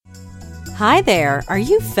Hi there, are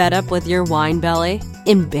you fed up with your wine belly?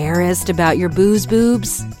 Embarrassed about your booze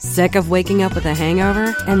boobs? Sick of waking up with a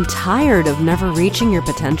hangover? And tired of never reaching your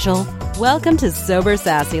potential? Welcome to Sober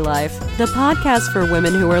Sassy Life, the podcast for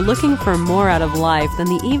women who are looking for more out of life than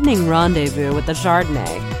the evening rendezvous with the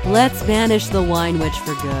Chardonnay. Let's banish the wine witch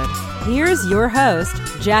for good. Here's your host,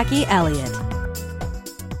 Jackie Elliott.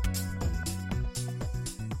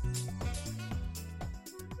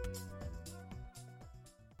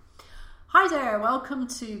 Hi there, welcome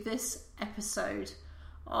to this episode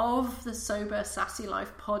of the Sober Sassy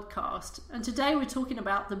Life podcast. And today we're talking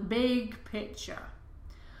about the big picture.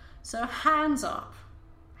 So hands up,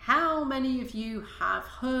 how many of you have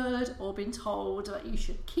heard or been told that you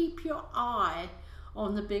should keep your eye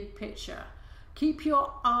on the big picture? Keep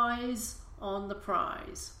your eyes on the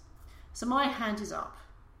prize. So my hand is up.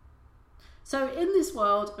 So in this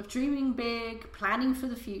world of dreaming big, planning for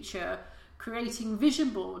the future, creating vision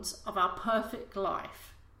boards of our perfect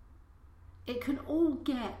life, it can all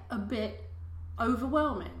get a bit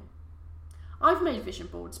overwhelming. I've made vision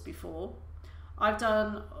boards before. I've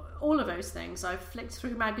done all of those things. I've flicked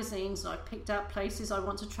through magazines and I've picked out places I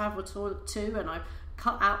want to travel to and I've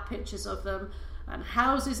cut out pictures of them and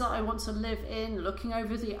houses that I want to live in, looking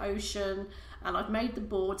over the ocean, and I've made the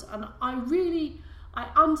boards, and I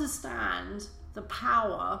understand the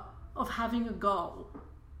power of having a goal.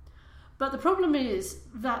 But the problem is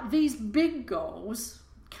that these big goals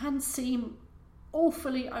can seem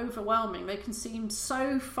awfully overwhelming. They can seem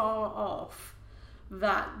so far off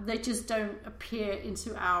that they just don't appear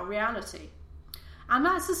into our reality. And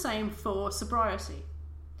that's the same for sobriety.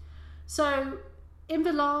 So in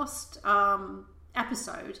the last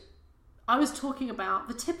episode, I was talking about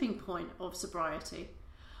the tipping point of sobriety.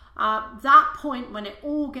 That point when it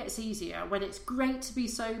all gets easier, when it's great to be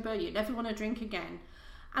sober, you never want to drink again.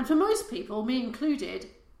 And for most people, me included,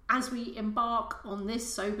 as we embark on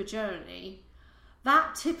this sober journey,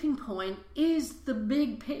 that tipping point is the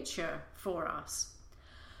big picture for us.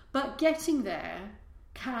 But getting there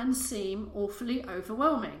can seem awfully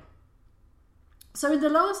overwhelming. So in the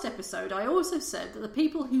last episode, I also said that the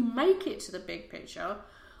people who make it to the big picture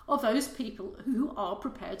are those people who are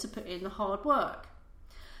prepared to put in the hard work.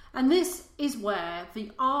 And this is where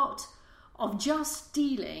the art of just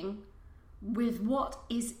dealing with what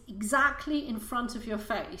is exactly in front of your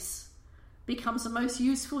face becomes the most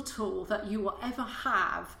useful tool that you will ever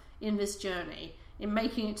have in this journey, in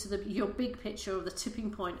making it to your big picture of the tipping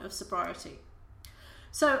point of sobriety.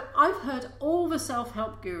 So I've heard all the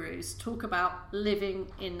self-help gurus talk about living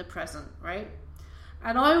in the present, right?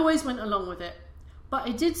 And I always went along with it, but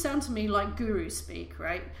it did sound to me like guru speak,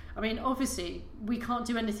 right? I mean, obviously, we can't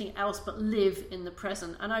do anything else but live in the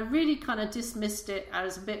present. And I really kind of dismissed it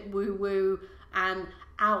as a bit woo-woo and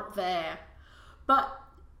out there. But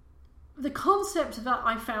the concept that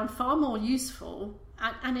I found far more useful,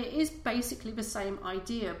 and it is basically the same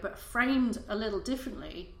idea, but framed a little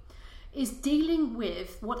differently, is dealing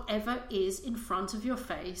with whatever is in front of your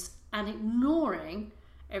face and ignoring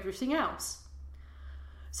everything else.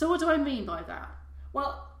 So what do I mean by that?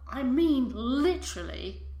 Well, I mean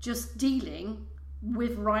literally just dealing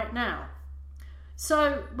with right now.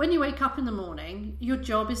 So when you wake up in the morning, your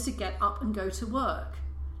job is to get up and go to work.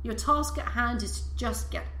 Your task at hand is to just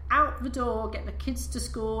get out the door, get the kids to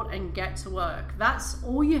school and get to work. That's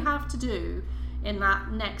all you have to do in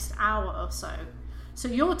that next hour or so. So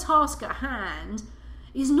your task at hand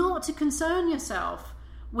is not to concern yourself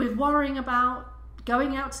with worrying about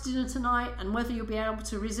going out to dinner tonight and whether you'll be able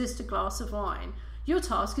to resist a glass of wine. Your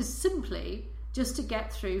task is simply just to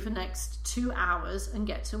get through the next 2 hours and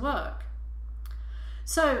get to work.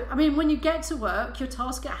 So, I mean, when you get to work, your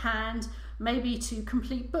task at hand may be to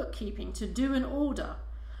complete bookkeeping, to do an order.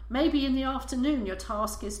 Maybe in the afternoon, your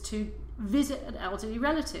task is to visit an elderly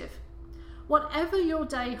relative. Whatever your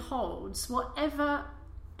day holds, whatever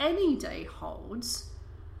any day holds,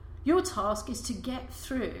 your task is to get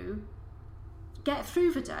through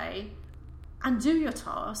the day and do your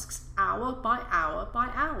tasks hour by hour by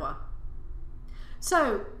hour.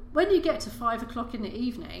 So when you get to 5 o'clock in the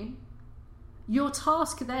evening, your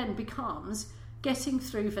task then becomes getting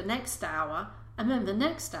through the next hour and then the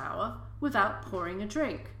next hour without pouring a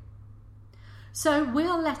drink. So we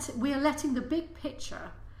are letting the big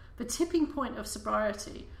picture, the tipping point of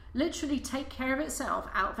sobriety, literally take care of itself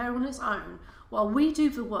out there on its own while we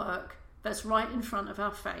do the work that's right in front of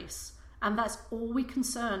our face. And that's all we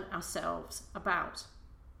concern ourselves about.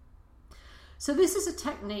 So this is a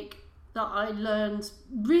technique that I learned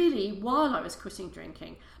really while I was quitting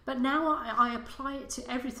drinking, but now I apply it to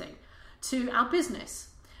everything, to our business.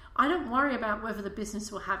 I don't worry about whether the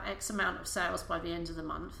business will have X amount of sales by the end of the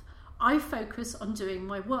month. I focus on doing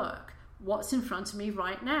my work, what's in front of me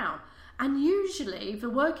right now. And usually the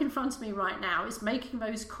work in front of me right now is making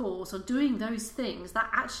those calls or doing those things that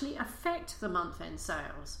actually affect the month-end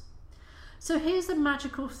sales. So here's the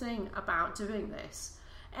magical thing about doing this.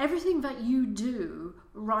 Everything that you do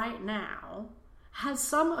right now has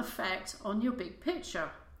some effect on your big picture.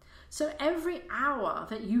 So every hour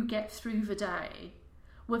that you get through the day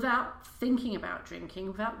without thinking about drinking,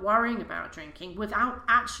 without worrying about drinking, without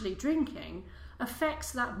actually drinking,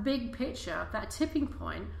 affects that big picture, that tipping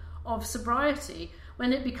point of sobriety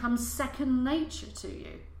when it becomes second nature to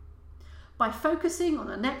you. By focusing on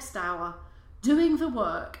the next hour, doing the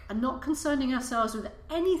work and not concerning ourselves with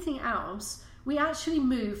anything else, we actually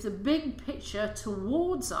move the big picture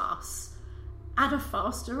towards us at a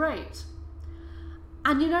faster rate.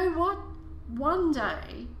 And you know what? One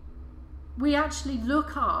day we actually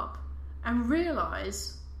look up and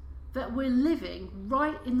realize that we're living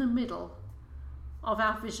right in the middle of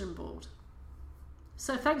our vision board.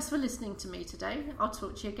 So thanks for listening to me today. I'll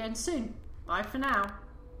talk to you again soon. Bye for now.